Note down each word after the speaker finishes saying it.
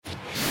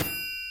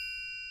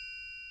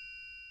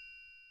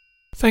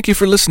Thank you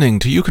for listening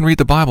to You Can Read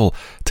the Bible.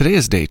 Today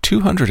is day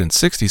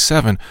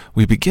 267.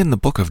 We begin the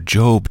book of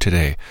Job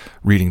today,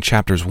 reading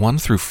chapters 1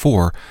 through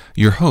 4.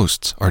 Your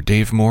hosts are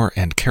Dave Moore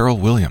and Carol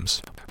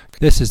Williams.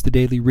 This is the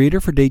Daily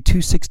Reader for day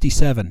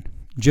 267,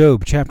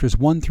 Job chapters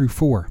 1 through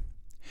 4.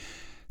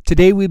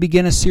 Today we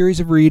begin a series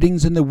of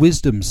readings in the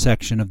Wisdom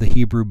section of the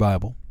Hebrew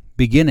Bible,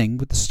 beginning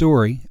with the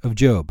story of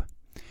Job.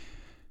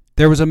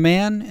 There was a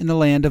man in the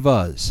land of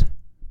Uz.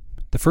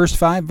 The first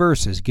 5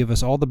 verses give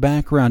us all the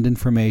background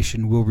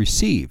information we'll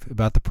receive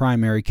about the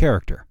primary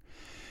character.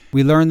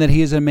 We learn that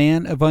he is a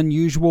man of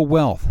unusual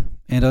wealth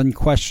and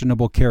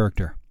unquestionable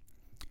character.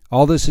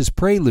 All this is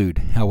prelude,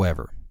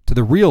 however, to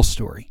the real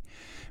story,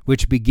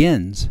 which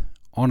begins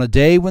on a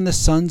day when the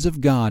sons of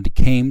God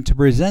came to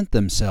present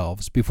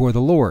themselves before the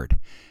Lord,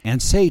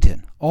 and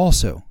Satan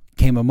also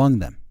came among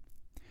them.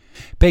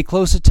 Pay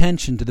close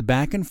attention to the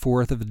back and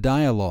forth of the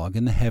dialogue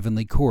in the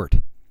heavenly court.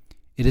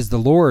 It is the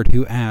Lord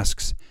who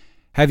asks,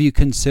 "Have you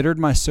considered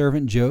my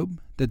servant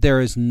Job, that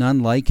there is none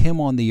like him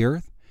on the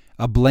earth,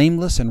 a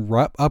blameless and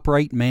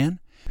upright man,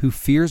 who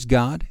fears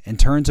God and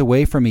turns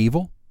away from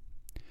evil?"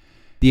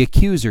 The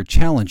accuser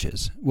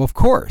challenges, "Well, of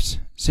course,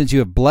 since you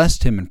have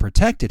blessed him and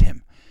protected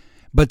him.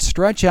 But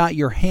stretch out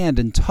your hand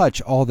and touch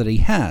all that he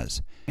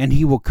has, and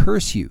he will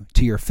curse you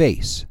to your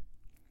face."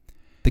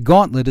 The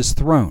gauntlet is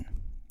thrown,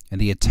 and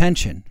the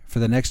attention for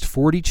the next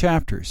 40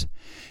 chapters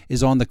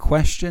is on the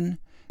question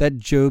that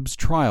Job's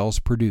trials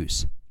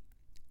produce.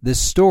 This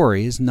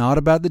story is not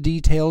about the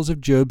details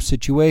of Job's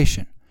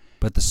situation,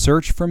 but the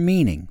search for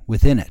meaning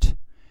within it.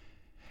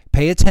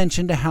 Pay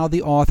attention to how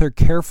the author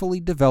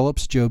carefully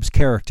develops Job's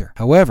character.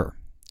 However,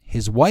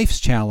 his wife's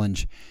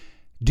challenge,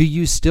 "Do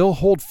you still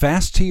hold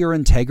fast to your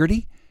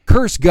integrity?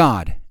 Curse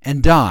God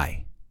and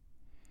die,"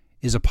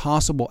 is a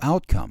possible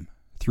outcome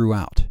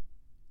throughout.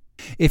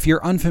 If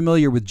you're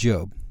unfamiliar with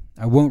Job,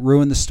 I won't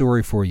ruin the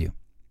story for you.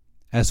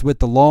 As with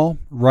the law,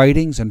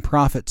 writings, and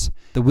prophets,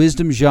 the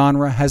wisdom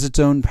genre has its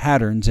own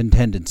patterns and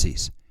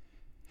tendencies.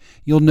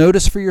 You'll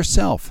notice for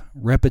yourself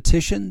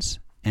repetitions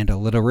and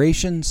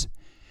alliterations,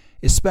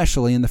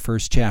 especially in the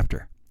first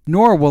chapter.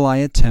 Nor will I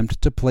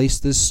attempt to place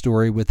this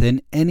story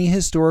within any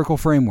historical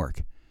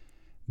framework,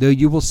 though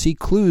you will see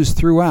clues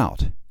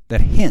throughout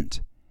that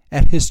hint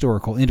at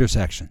historical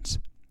intersections.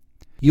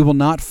 You will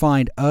not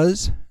find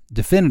Uz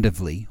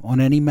definitively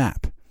on any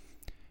map.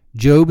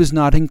 Job is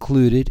not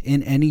included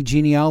in any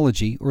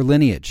genealogy or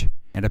lineage,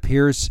 and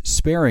appears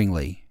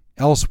sparingly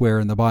elsewhere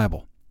in the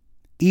Bible.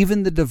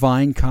 Even the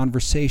divine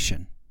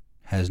conversation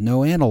has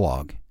no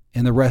analog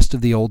in the rest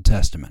of the Old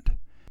Testament.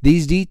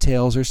 These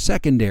details are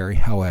secondary,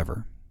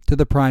 however, to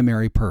the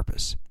primary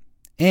purpose,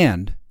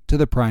 and to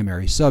the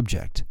primary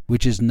subject,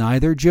 which is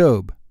neither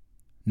Job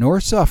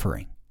nor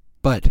suffering,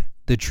 but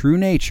the true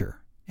nature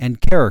and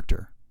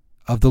character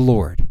of the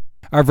Lord.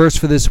 Our verse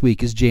for this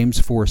week is James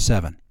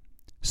 4:7.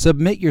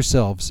 "Submit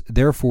yourselves,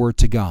 therefore,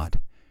 to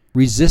God.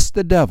 Resist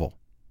the devil,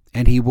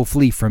 and he will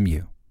flee from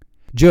you."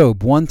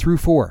 Job 1 through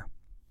 4.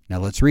 Now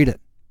let's read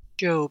it.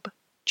 Job,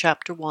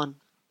 chapter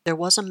 1. There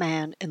was a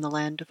man in the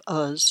land of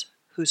Uz,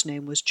 whose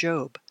name was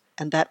Job,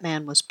 and that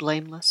man was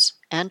blameless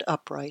and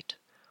upright,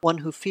 one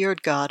who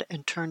feared God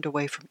and turned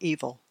away from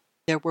evil.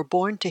 There were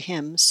born to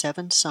him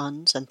 7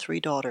 sons and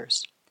 3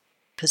 daughters. He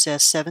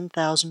possessed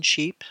 7,000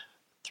 sheep,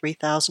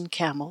 3,000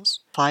 camels,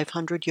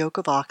 500 yoke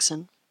of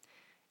oxen,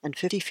 and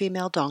 50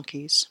 female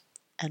donkeys,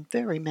 and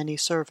very many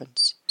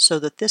servants, so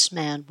that this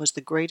man was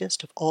the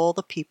greatest of all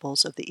the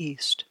peoples of the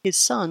East. His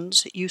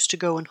sons used to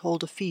go and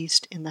hold a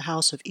feast in the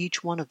house of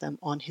each one of them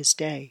on his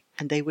day,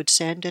 and they would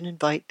send and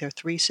invite their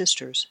 3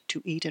 sisters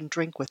to eat and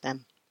drink with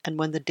them. And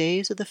when the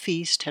days of the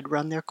feast had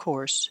run their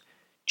course,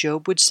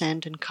 Job would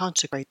send and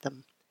consecrate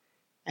them,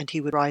 and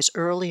he would rise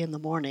early in the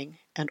morning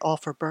and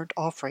offer burnt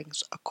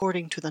offerings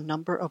according to the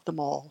number of them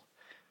all.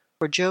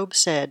 For Job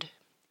said,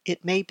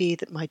 "It may be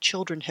that my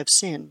children have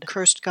sinned,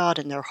 cursed God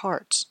in their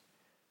hearts."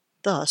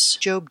 Thus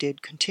Job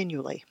did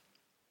continually.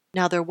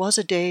 Now there was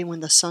a day when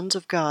the sons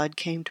of God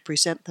came to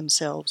present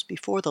themselves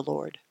before the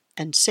Lord,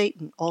 and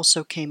Satan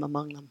also came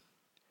among them.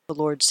 The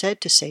Lord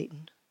said to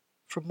Satan,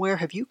 "From where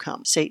have you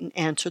come?" Satan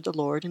answered the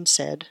Lord and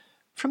said,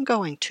 "From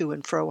going to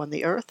and fro on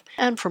the earth,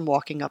 and from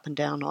walking up and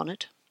down on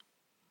it."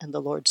 And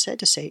the Lord said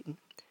to Satan,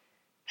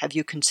 "Have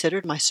you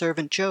considered my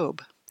servant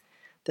Job,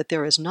 that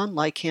there is none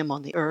like him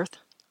on the earth,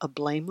 a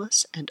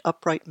blameless and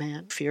upright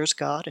man, fears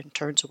God and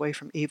turns away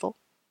from evil?"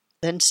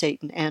 Then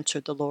Satan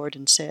answered the Lord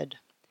and said,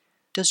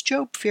 "Does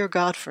Job fear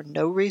God for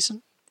no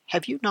reason?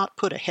 Have you not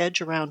put a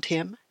hedge around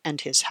him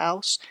and his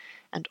house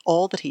and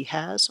all that he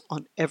has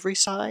on every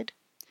side?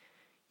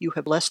 You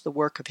have blessed the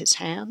work of his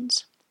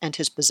hands, and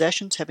his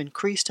possessions have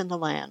increased in the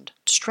land.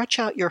 Stretch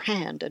out your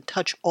hand and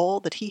touch all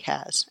that he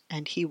has,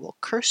 and he will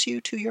curse you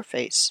to your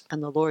face."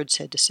 And the Lord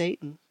said to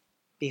Satan,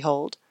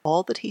 "Behold,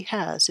 all that he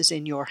has is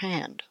in your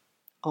hand.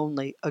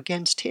 Only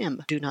against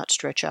him do not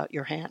stretch out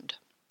your hand."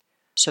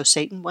 So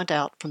Satan went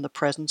out from the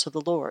presence of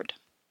the Lord.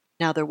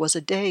 Now there was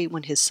a day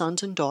when his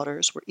sons and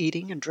daughters were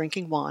eating and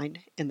drinking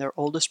wine in their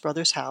oldest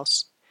brother's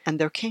house, and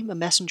there came a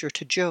messenger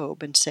to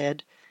Job and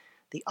said,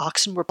 The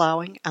oxen were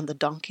plowing, and the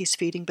donkeys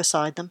feeding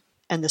beside them.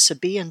 And the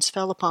Sabaeans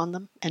fell upon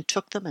them, and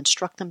took them, and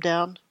struck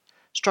down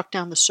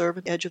the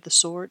servant edge of the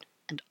sword.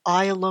 And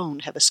I alone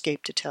have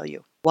escaped to tell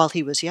you. While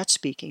he was yet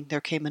speaking,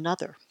 there came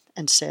another,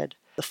 and said,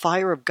 The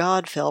fire of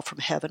God fell from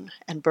heaven,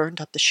 and burned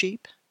up the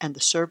sheep, and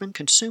the servant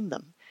consumed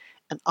them.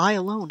 And I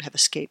alone have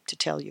escaped to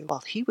tell you.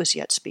 While he was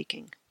yet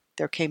speaking,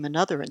 there came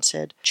another, and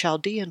said,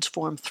 Chaldeans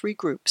formed 3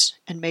 groups,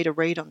 and made a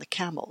raid on the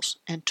camels,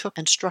 and took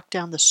and struck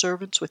down the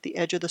servants with the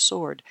edge of the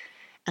sword.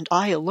 And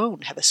I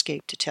alone have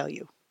escaped to tell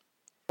you.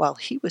 While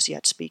he was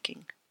yet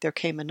speaking, there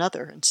came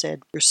another, and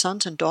said, Your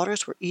sons and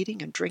daughters were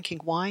eating and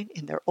drinking wine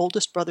in their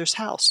oldest brother's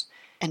house.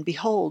 And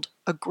behold,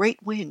 a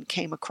great wind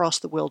came across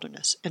the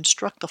wilderness, and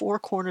struck the 4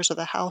 corners of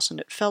the house, and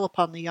it fell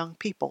upon the young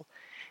people.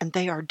 And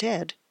they are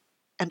dead,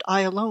 and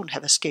I alone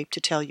have escaped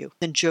to tell you.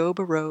 Then Job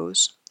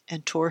arose,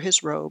 and tore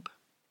his robe,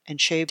 and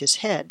shaved his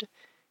head,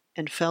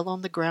 and fell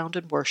on the ground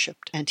and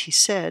worshipped. And he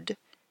said,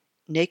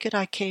 Naked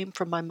I came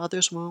from my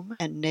mother's womb,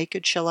 and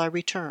naked shall I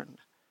return.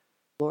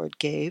 The Lord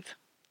gave,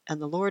 and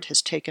the Lord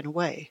has taken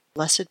away.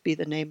 Blessed be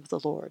the name of the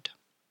Lord.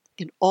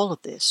 In all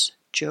of this,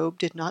 Job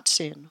did not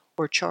sin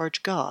or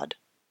charge God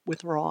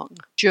with wrong.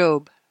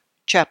 Job,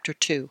 chapter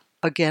 2.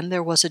 Again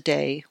there was a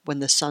day when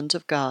the sons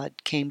of God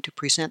came to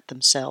present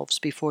themselves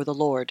before the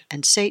Lord,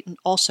 and Satan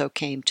also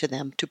came to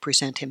them to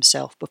present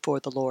himself before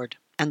the Lord.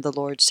 And the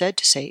Lord said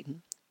to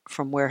Satan,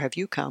 From where have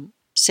you come?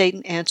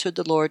 Satan answered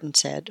the Lord and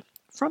said,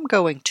 From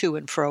going to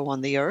and fro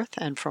on the earth,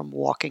 and from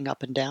walking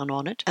up and down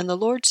on it. And the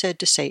Lord said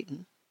to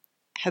Satan,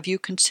 Have you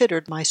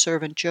considered my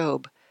servant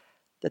Job,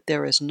 that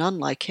there is none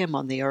like him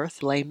on the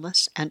earth,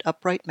 blameless and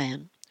upright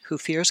man, who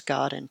fears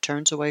God and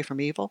turns away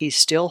from evil? He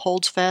still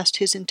holds fast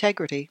his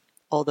integrity,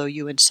 although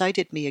you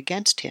incited me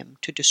against him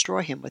to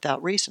destroy him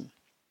without reason.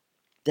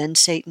 Then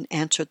Satan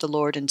answered the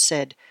Lord and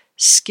said,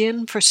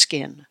 Skin for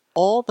skin,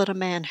 all that a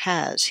man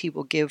has he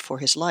will give for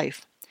his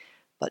life.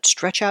 But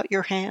stretch out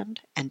your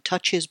hand, and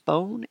touch his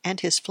bone and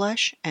his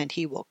flesh, and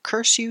he will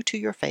curse you to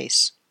your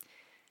face.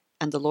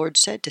 And the Lord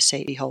said to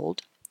Satan,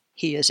 Behold,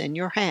 he is in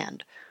your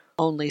hand,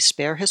 only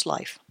spare his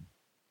life.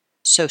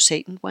 So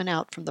Satan went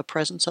out from the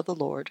presence of the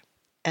Lord,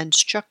 and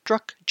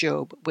struck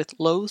Job with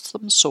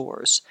loathsome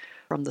sores,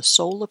 from the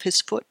sole of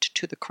his foot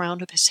to the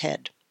crown of his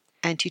head.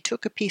 And he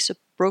took a piece of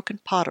broken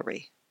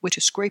pottery, which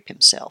to scrape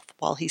himself,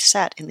 while he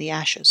sat in the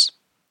ashes.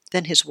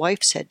 Then his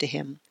wife said to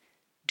him,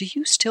 Do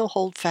you still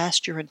hold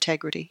fast your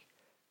integrity?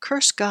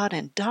 Curse God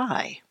and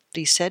die. But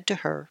he said to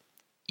her,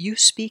 You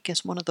speak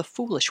as one of the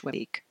foolish women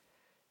speak.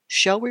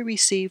 Shall we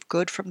receive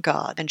good from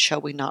God, and shall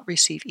we not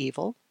receive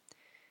evil?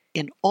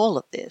 In all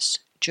of this,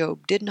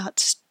 Job did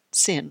not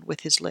sin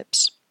with his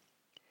lips.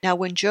 Now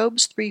when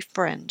Job's 3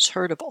 friends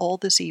heard of all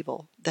this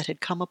evil that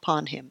had come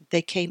upon him,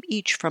 they came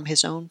each from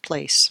his own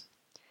place.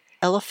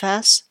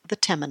 Eliphaz the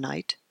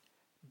Temanite,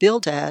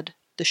 Bildad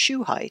the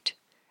Shuhite,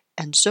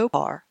 and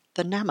Zophar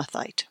the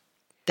Naamathite.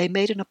 They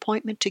made an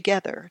appointment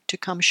together to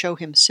come show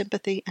him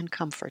sympathy and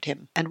comfort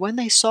him. And when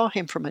they saw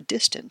him from a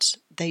distance,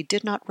 they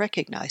did not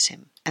recognize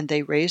him. And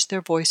they raised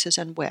their voices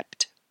and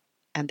wept.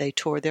 And they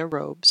tore their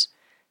robes,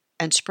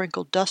 and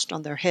sprinkled dust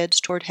on their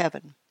heads toward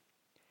heaven.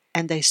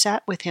 And they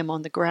sat with him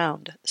on the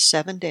ground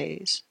 7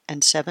 days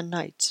and 7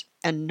 nights,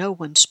 and no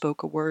one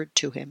spoke a word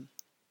to him,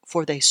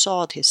 for they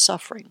saw his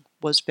suffering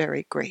was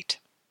very great.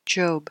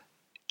 Job,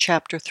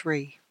 chapter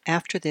 3.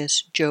 After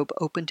this, Job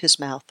opened his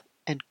mouth,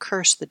 and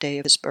cursed the day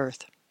of his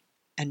birth.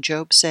 And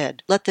Job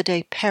said, Let the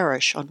day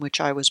perish on which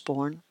I was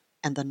born,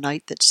 and the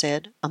night that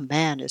said, A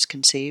man is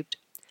conceived.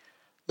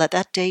 Let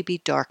that day be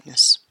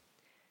darkness.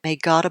 May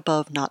God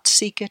above not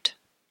seek it,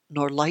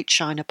 nor light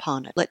shine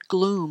upon it. Let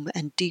gloom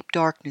and deep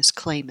darkness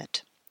claim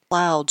it.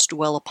 Clouds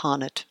dwell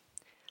upon it.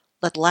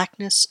 Let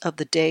blackness of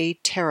the day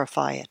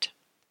terrify it.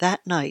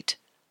 That night,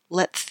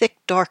 let thick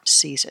darkness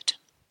seize it.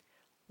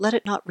 Let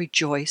it not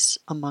rejoice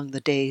among the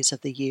days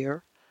of the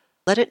year.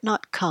 Let it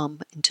not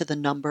come into the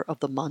number of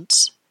the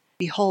months.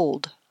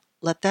 Behold,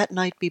 let that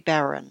night be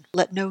barren.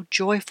 Let no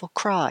joyful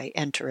cry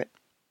enter it.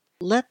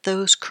 Let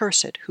those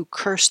curse it who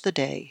curse the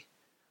day,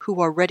 who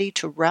are ready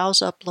to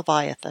rouse up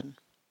Leviathan.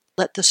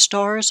 Let the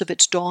stars of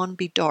its dawn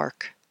be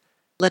dark.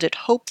 Let it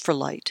hope for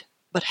light,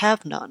 but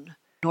have none,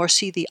 nor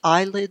see the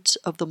eyelids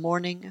of the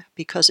morning,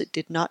 because it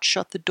did not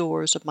shut the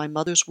doors of my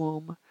mother's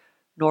womb,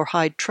 nor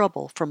hide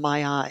trouble from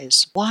my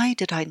eyes. Why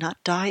did I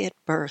not die at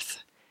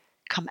birth,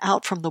 come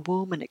out from the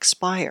womb and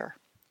expire?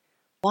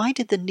 Why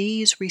did the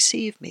knees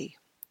receive me,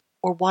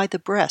 or why the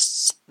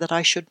breasts that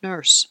I should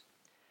nurse?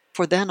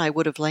 For then I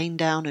would have lain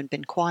down and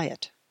been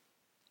quiet.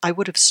 I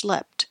would have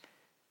slept.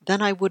 Then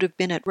I would have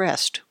been at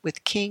rest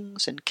with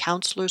kings and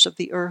counselors of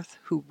the earth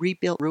who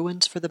rebuilt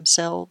ruins for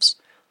themselves,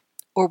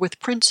 or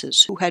with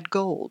princes who had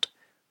gold,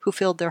 who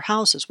filled their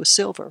houses with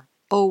silver.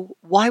 Oh,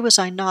 why was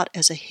I not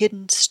as a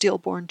hidden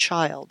stillborn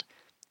child,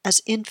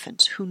 as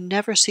infants who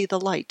never see the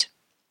light?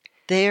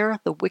 There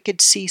the wicked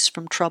cease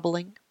from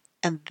troubling,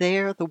 and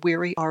there the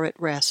weary are at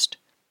rest.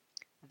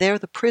 There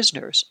the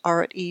prisoners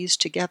are at ease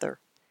together.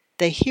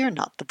 They hear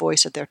not the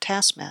voice of their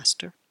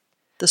taskmaster.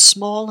 The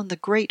small and the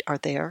great are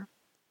there.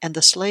 and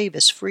the slave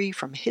is free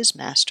from his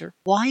master,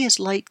 why is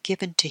light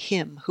given to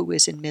him who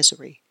is in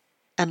misery,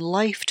 and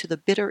life to the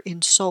bitter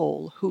in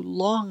soul, who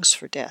longs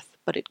for death,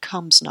 but it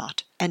comes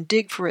not, and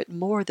dig for it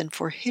more than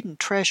for hidden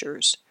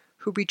treasures,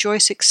 who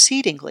rejoice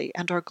exceedingly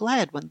and are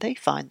glad when they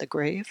find the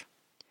grave?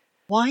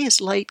 Why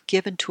is light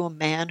given to a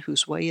man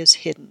whose way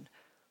is hidden,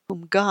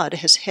 whom God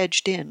has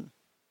hedged in?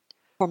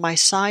 For my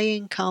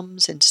sighing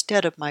comes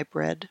instead of my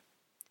bread,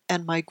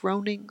 and my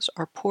groanings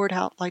are poured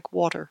out like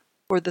water.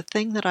 For the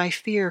thing that I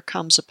fear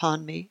comes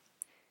upon me,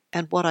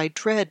 and what I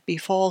dread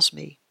befalls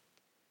me.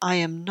 I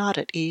am not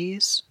at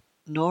ease,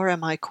 nor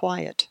am I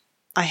quiet.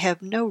 I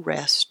have no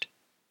rest.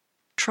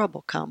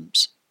 Trouble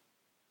comes.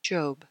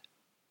 Job,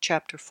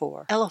 chapter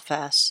 4.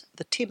 Eliphaz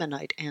the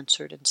Temanite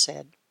answered and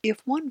said,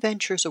 If one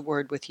ventures a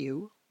word with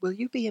you, will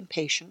you be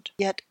impatient?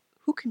 Yet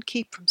who can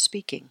keep from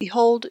speaking?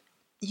 Behold,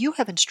 you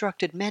have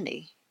instructed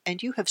many,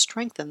 and you have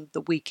strengthened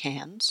the weak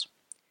hands.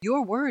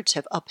 Your words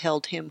have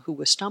upheld him who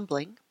was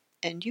stumbling,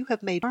 and you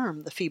have made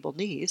firm the feeble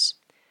knees.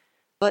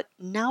 But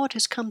now it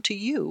has come to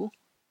you,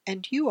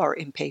 and you are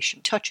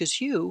impatient,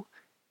 touches you,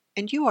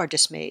 and you are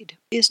dismayed.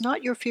 Is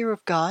not your fear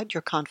of God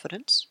your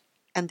confidence,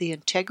 and the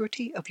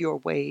integrity of your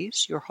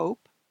ways your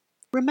hope?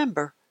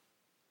 Remember,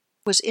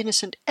 was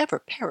innocent ever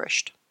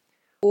perished?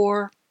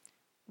 Or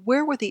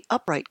where were the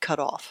upright cut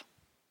off?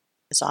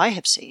 As I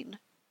have seen,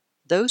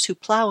 those who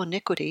plow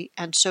iniquity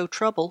and sow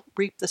trouble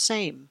reap the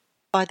same.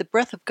 By the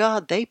breath of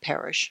God they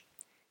perish.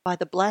 By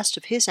the blast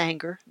of his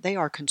anger they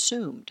are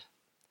consumed.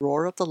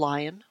 Roar of the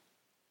lion,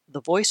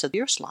 the voice of the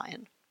fierce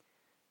lion.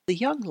 The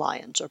young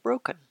lions are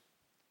broken.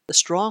 The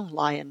strong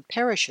lion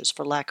perishes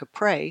for lack of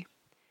prey,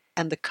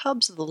 and the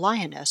cubs of the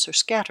lioness are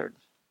scattered.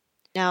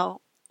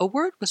 Now a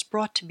word was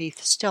brought to me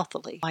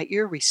stealthily. My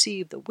ear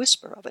received the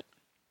whisper of it.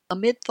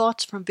 Amid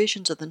thoughts from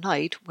visions of the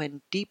night,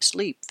 when deep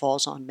sleep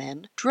falls on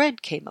men,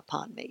 dread came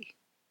upon me,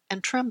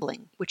 and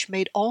trembling, which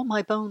made all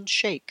my bones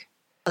shake.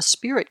 A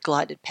spirit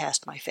glided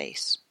past my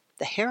face.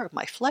 The hair of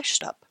my flesh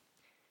stood up.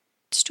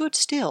 It stood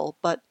still,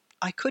 but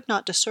I could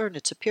not discern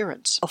its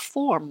appearance. A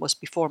form was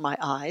before my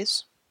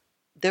eyes.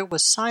 There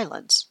was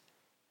silence.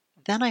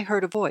 Then I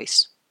heard a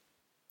voice.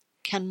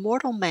 Can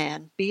mortal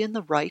man be in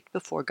the right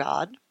before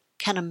God?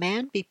 Can a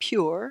man be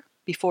pure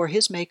before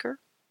his Maker?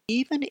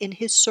 Even in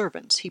his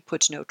servants he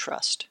puts no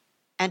trust,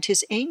 and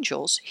his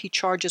angels he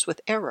charges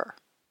with error.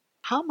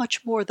 How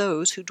much more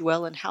those who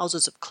dwell in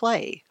houses of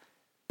clay,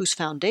 whose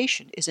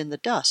foundation is in the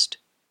dust,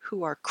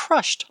 who are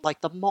crushed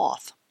like the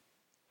moth.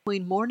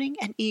 Between morning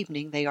and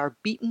evening they are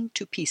beaten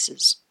to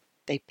pieces.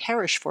 They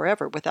perish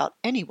forever without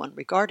anyone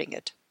regarding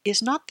it.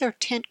 Is not their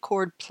tent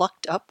cord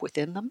plucked up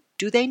within them?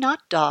 Do they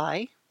not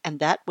die, and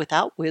that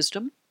without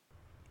wisdom?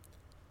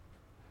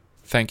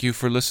 Thank you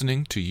for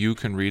listening to You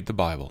Can Read the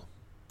Bible.